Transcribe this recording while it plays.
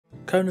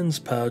Conan's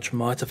Purge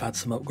might have had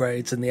some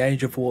upgrades in the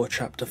Age of War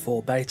Chapter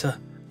 4 beta,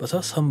 but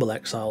us humble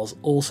exiles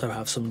also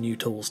have some new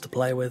tools to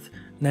play with,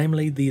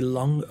 namely the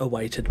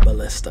long-awaited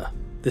Ballista.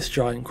 This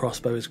giant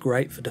crossbow is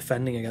great for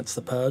defending against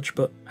the Purge,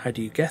 but how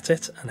do you get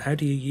it and how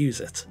do you use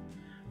it?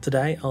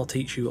 Today I'll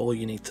teach you all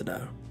you need to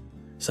know.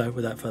 So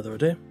without further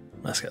ado,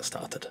 let's get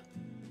started.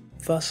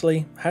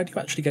 Firstly, how do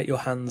you actually get your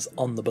hands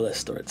on the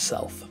Ballista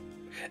itself?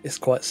 It's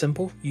quite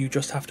simple, you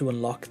just have to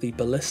unlock the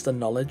Ballista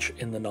knowledge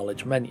in the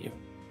knowledge menu.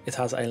 It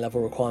has a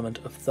level requirement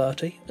of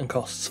 30 and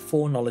costs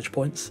 4 knowledge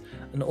points,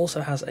 and also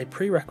has a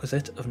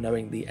prerequisite of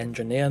knowing the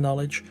engineer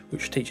knowledge,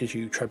 which teaches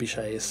you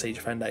trebuchets, siege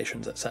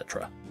foundations,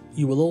 etc.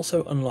 You will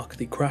also unlock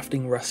the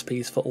crafting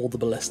recipes for all the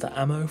Ballista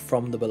ammo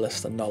from the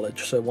Ballista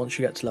knowledge, so once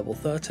you get to level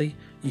 30,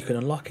 you can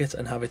unlock it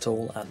and have it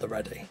all at the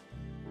ready.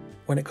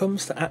 When it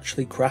comes to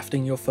actually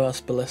crafting your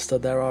first Ballista,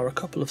 there are a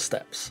couple of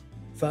steps.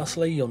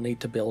 Firstly, you'll need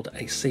to build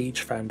a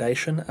siege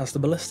foundation, as the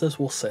ballistas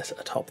will sit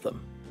atop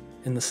them.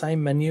 In the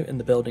same menu in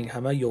the building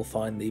hammer you'll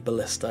find the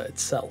Ballista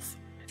itself.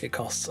 It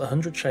costs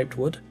 100 shaped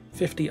wood,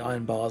 50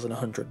 iron bars and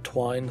 100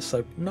 twine,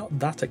 so not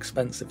that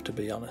expensive to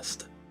be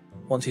honest.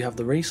 Once you have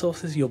the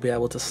resources you'll be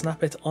able to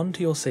snap it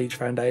onto your siege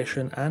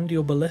foundation and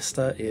your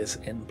Ballista is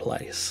in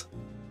place.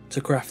 To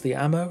craft the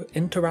ammo,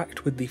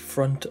 interact with the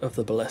front of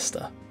the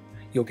Ballista.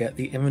 You'll get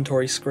the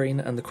inventory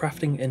screen and the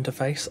crafting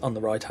interface on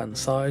the right hand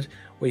side,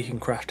 where you can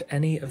craft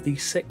any of the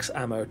 6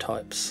 ammo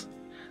types.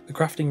 The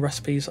crafting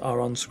recipes are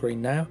on screen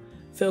now.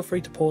 Feel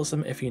free to pause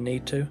them if you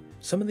need to.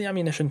 Some of the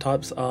ammunition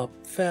types are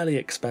fairly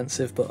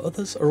expensive, but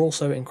others are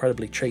also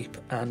incredibly cheap,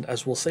 and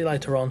as we'll see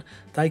later on,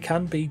 they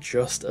can be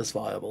just as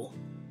viable.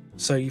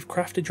 So you've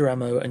crafted your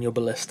ammo and your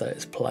Ballista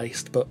is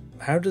placed, but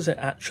how does it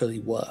actually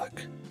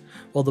work?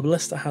 Well, the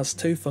Ballista has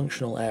 2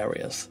 functional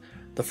areas.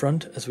 The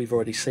front, as we've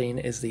already seen,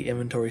 is the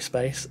inventory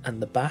space,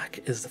 and the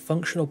back is the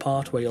functional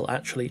part where you'll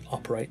actually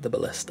operate the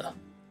Ballista.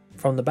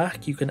 From the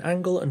back you can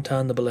angle and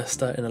turn the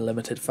Ballista in a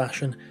limited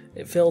fashion.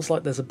 It feels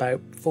like there's about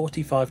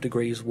 45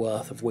 degrees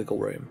worth of wiggle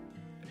room.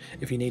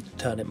 If you need to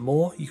turn it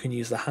more, you can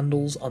use the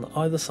handles on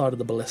either side of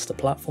the Ballista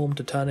platform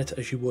to turn it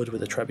as you would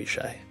with a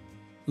trebuchet.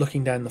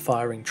 Looking down the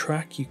firing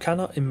track, you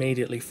cannot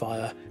immediately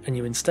fire, and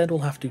you instead will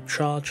have to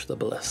charge the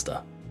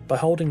Ballista. By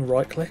holding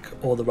right click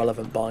or the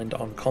relevant bind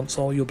on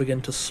console, you'll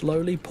begin to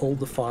slowly pull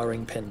the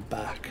firing pin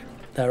back.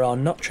 There are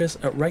notches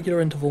at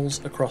regular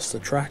intervals across the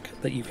track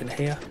that you can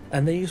hear,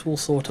 and these will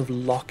sort of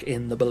lock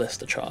in the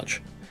Ballista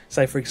charge.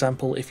 Say for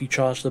example, if you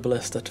charge the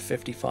Ballista to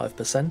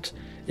 55%,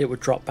 it would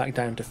drop back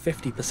down to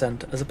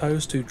 50% as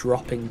opposed to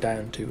dropping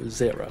down to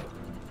 0.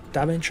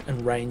 Damage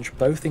and range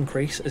both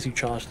increase as you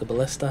charge the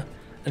Ballista,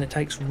 and it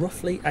takes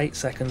roughly 8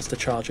 seconds to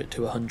charge it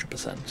to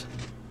 100%.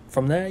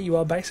 From there you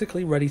are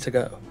basically ready to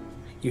go.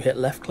 You hit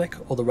left click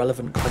or the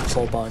relevant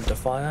console bind to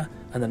fire,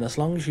 and then as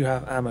long as you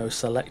have ammo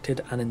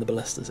selected and in the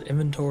Ballista's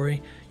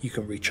inventory, you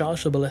can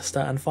recharge the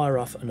Ballista and fire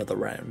off another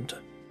round.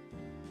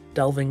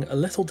 Delving a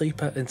little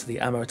deeper into the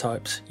ammo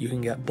types, you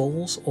can get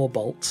balls or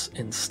bolts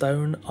in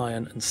stone,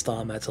 iron and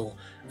star metal,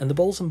 and the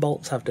balls and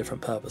bolts have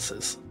different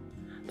purposes.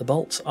 The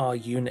bolts are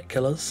unit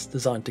killers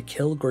designed to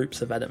kill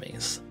groups of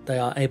enemies. They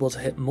are able to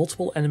hit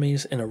multiple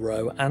enemies in a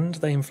row and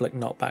they inflict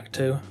knockback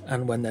too,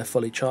 and when they're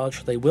fully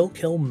charged they will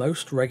kill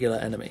most regular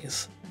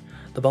enemies.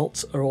 The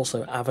bolts are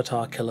also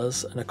avatar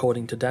killers, and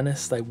according to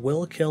Dennis they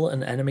will kill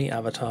an enemy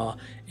avatar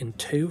in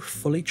 2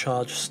 fully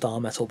charged star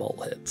metal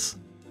bolt hits.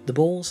 The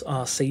balls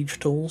are siege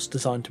tools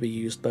designed to be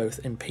used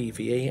both in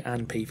PvE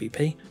and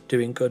PvP,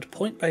 doing good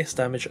point-based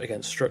damage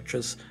against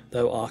structures,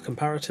 though are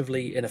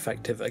comparatively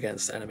ineffective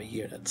against enemy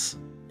units.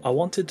 I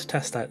wanted to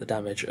test out the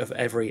damage of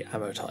every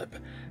ammo type,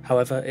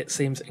 however it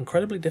seems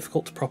incredibly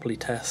difficult to properly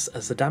test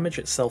as the damage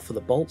itself for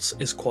the bolts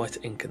is quite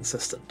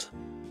inconsistent.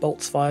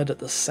 Bolts fired at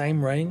the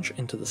same range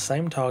into the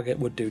same target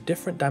would do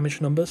different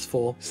damage numbers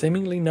for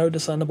seemingly no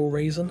discernible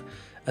reason,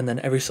 and then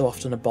every so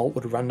often a bolt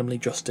would randomly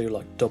just do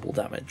like double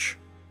damage.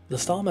 The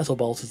star metal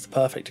bolt is the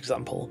perfect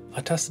example.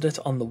 I tested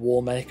it on the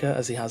War Maker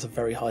as he has a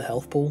very high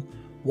health pool.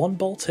 One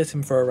bolt hit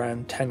him for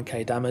around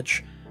 10k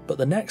damage, but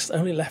the next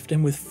only left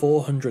him with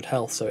 400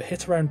 health, so it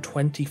hit around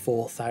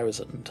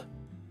 24,000.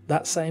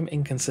 That same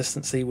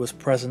inconsistency was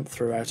present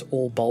throughout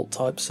all bolt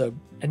types, so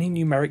any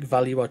numeric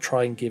value I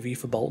try and give you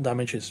for bolt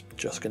damage is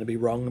just going to be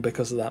wrong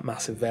because of that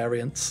massive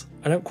variance.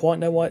 I don't quite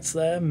know why it's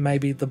there.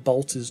 Maybe the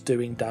bolt is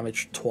doing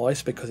damage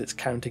twice because it's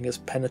counting as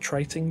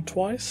penetrating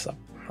twice?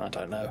 I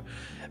don't know.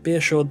 Be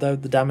assured though,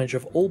 the damage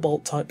of all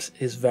bolt types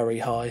is very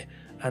high,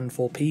 and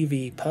for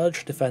PvE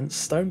Purge defense,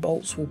 stone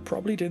bolts will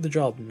probably do the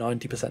job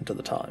 90% of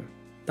the time.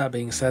 That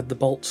being said, the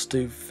bolts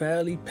do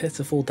fairly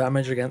pitiful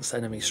damage against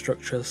enemy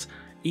structures.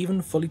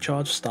 Even fully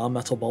charged star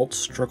metal bolts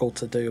struggle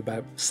to do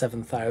about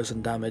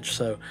 7,000 damage,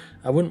 so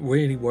I wouldn't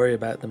really worry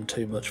about them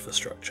too much for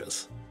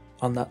structures.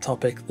 On that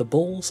topic, the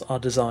balls are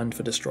designed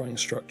for destroying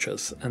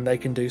structures, and they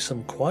can do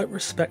some quite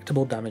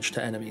respectable damage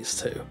to enemies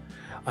too.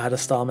 I had a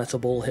star metal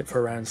ball hit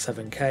for around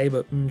 7k,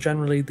 but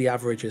generally the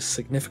average is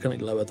significantly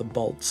lower than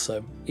bolts,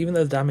 so even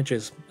though the damage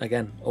is,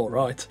 again,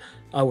 alright,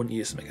 I wouldn't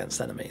use them against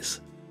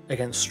enemies.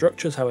 Against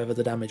structures, however,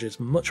 the damage is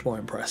much more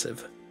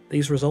impressive.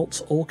 These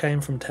results all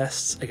came from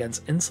tests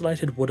against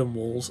insulated wooden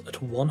walls at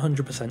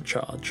 100%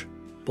 charge.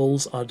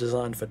 Bulls are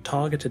designed for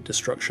targeted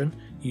destruction,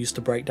 used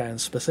to break down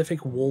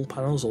specific wall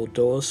panels or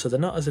doors, so they're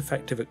not as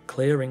effective at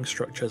clearing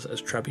structures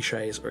as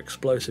trebuchets or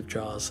explosive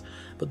jars,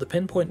 but the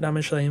pinpoint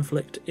damage they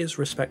inflict is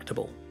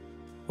respectable.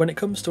 When it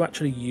comes to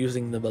actually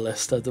using the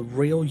ballista, the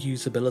real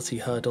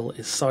usability hurdle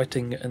is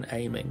sighting and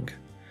aiming.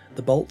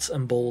 The bolts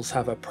and bulls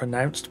have a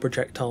pronounced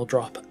projectile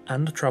drop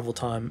and travel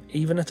time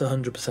even at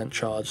 100%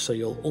 charge, so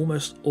you'll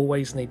almost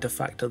always need to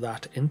factor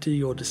that into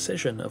your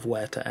decision of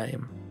where to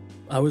aim.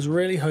 I was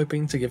really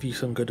hoping to give you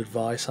some good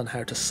advice on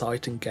how to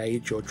sight and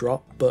gauge your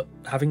drop, but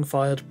having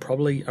fired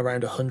probably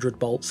around 100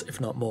 bolts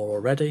if not more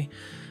already,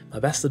 my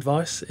best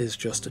advice is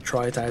just to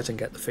try it out and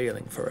get the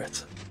feeling for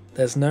it.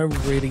 There's no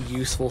really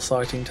useful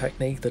sighting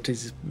technique that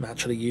is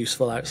actually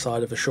useful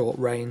outside of a short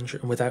range,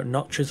 and without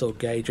notches or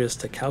gauges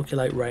to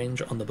calculate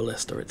range on the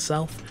ballista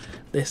itself,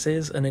 this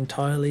is an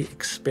entirely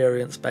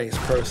experience-based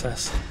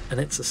process, and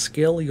it's a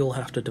skill you'll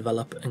have to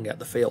develop and get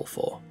the feel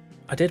for.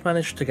 I did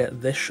manage to get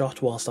this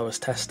shot whilst I was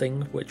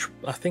testing, which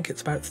I think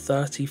it's about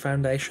 30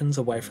 foundations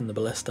away from the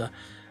ballista,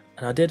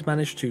 and I did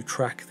manage to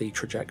track the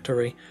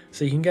trajectory,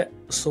 so you can get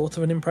sort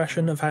of an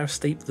impression of how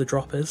steep the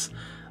drop is.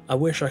 I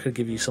wish I could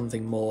give you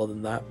something more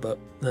than that, but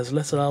there's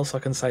little else I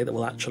can say that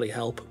will actually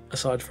help,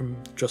 aside from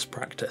just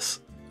practice.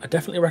 I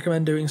definitely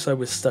recommend doing so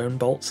with stone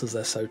bolts as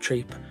they're so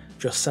cheap.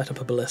 Just set up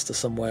a ballista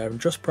somewhere and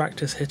just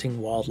practice hitting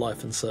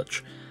wildlife and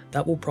such.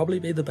 That will probably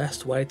be the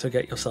best way to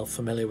get yourself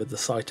familiar with the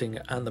sighting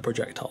and the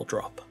projectile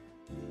drop.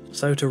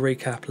 So to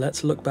recap,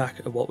 let's look back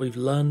at what we've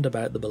learned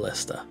about the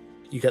ballista.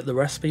 You get the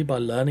recipe by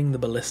learning the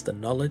ballista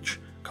knowledge,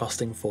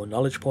 costing 4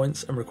 knowledge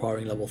points and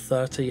requiring level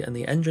 30, and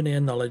the engineer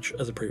knowledge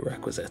as a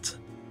prerequisite.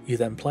 You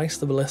then place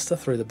the ballista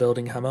through the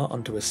building hammer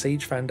onto a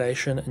siege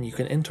foundation, and you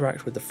can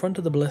interact with the front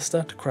of the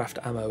ballista to craft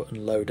ammo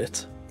and load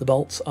it. The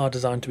bolts are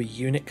designed to be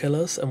unit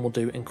killers and will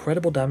do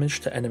incredible damage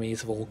to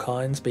enemies of all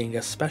kinds, being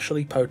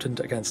especially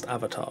potent against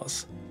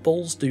avatars.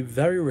 Bulls do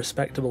very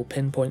respectable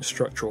pinpoint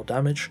structural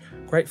damage,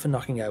 great for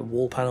knocking out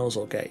wall panels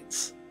or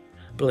gates.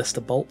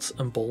 Ballista bolts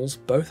and bulls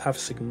both have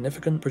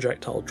significant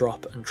projectile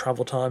drop and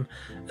travel time,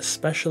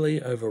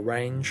 especially over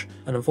range,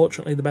 and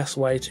unfortunately the best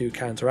way to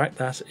counteract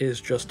that is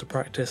just to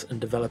practice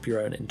and develop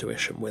your own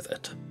intuition with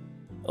it.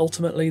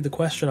 Ultimately, the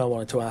question I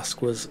wanted to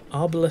ask was,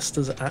 are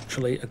ballistas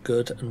actually a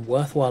good and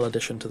worthwhile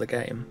addition to the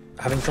game?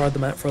 Having tried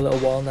them out for a little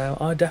while now,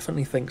 I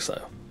definitely think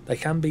so. They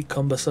can be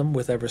cumbersome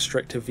with their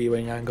restrictive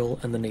viewing angle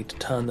and the need to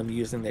turn them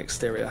using the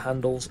exterior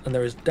handles, and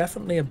there is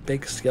definitely a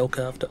big skill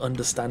curve to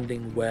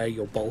understanding where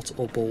your bolt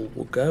or bull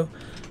will go,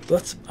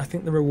 but I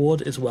think the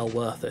reward is well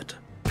worth it.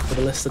 The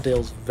ballista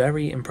deals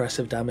very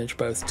impressive damage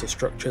both to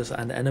structures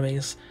and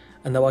enemies,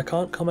 and though I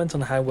can't comment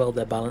on how well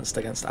they're balanced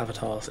against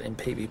avatars in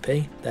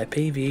PvP, their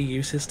PvE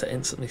uses to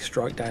instantly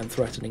strike down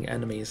threatening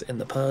enemies in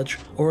the Purge,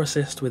 or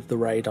assist with the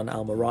raid on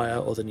Al Moriah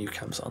or the new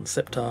camps on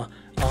Siptar,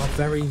 are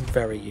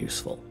very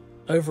useful.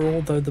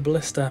 Overall, though the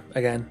ballista,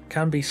 again,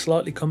 can be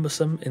slightly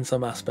cumbersome in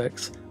some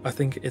aspects, I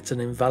think it's an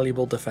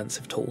invaluable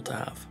defensive tool to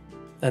have.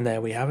 And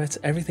there we have it,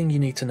 everything you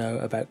need to know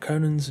about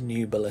Conan's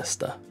new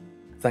ballista.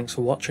 Thanks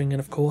for watching, and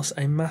of course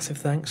a massive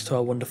thanks to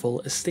our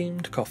wonderful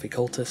esteemed coffee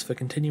cultists for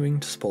continuing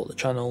to support the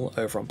channel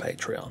over on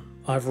Patreon.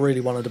 I've really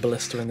wanted a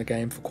ballista in the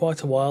game for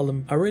quite a while,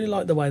 and I really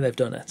like the way they've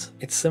done it.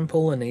 It's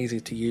simple and easy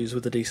to use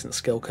with a decent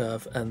skill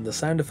curve, and the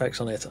sound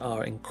effects on it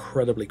are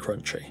incredibly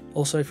crunchy.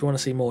 Also, if you want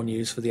to see more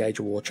news for the Age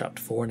of War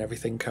Chapter 4 and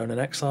everything Conan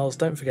Exiles,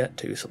 don't forget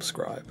to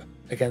subscribe.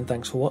 Again,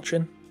 thanks for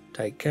watching,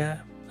 take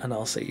care, and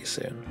I'll see you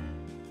soon.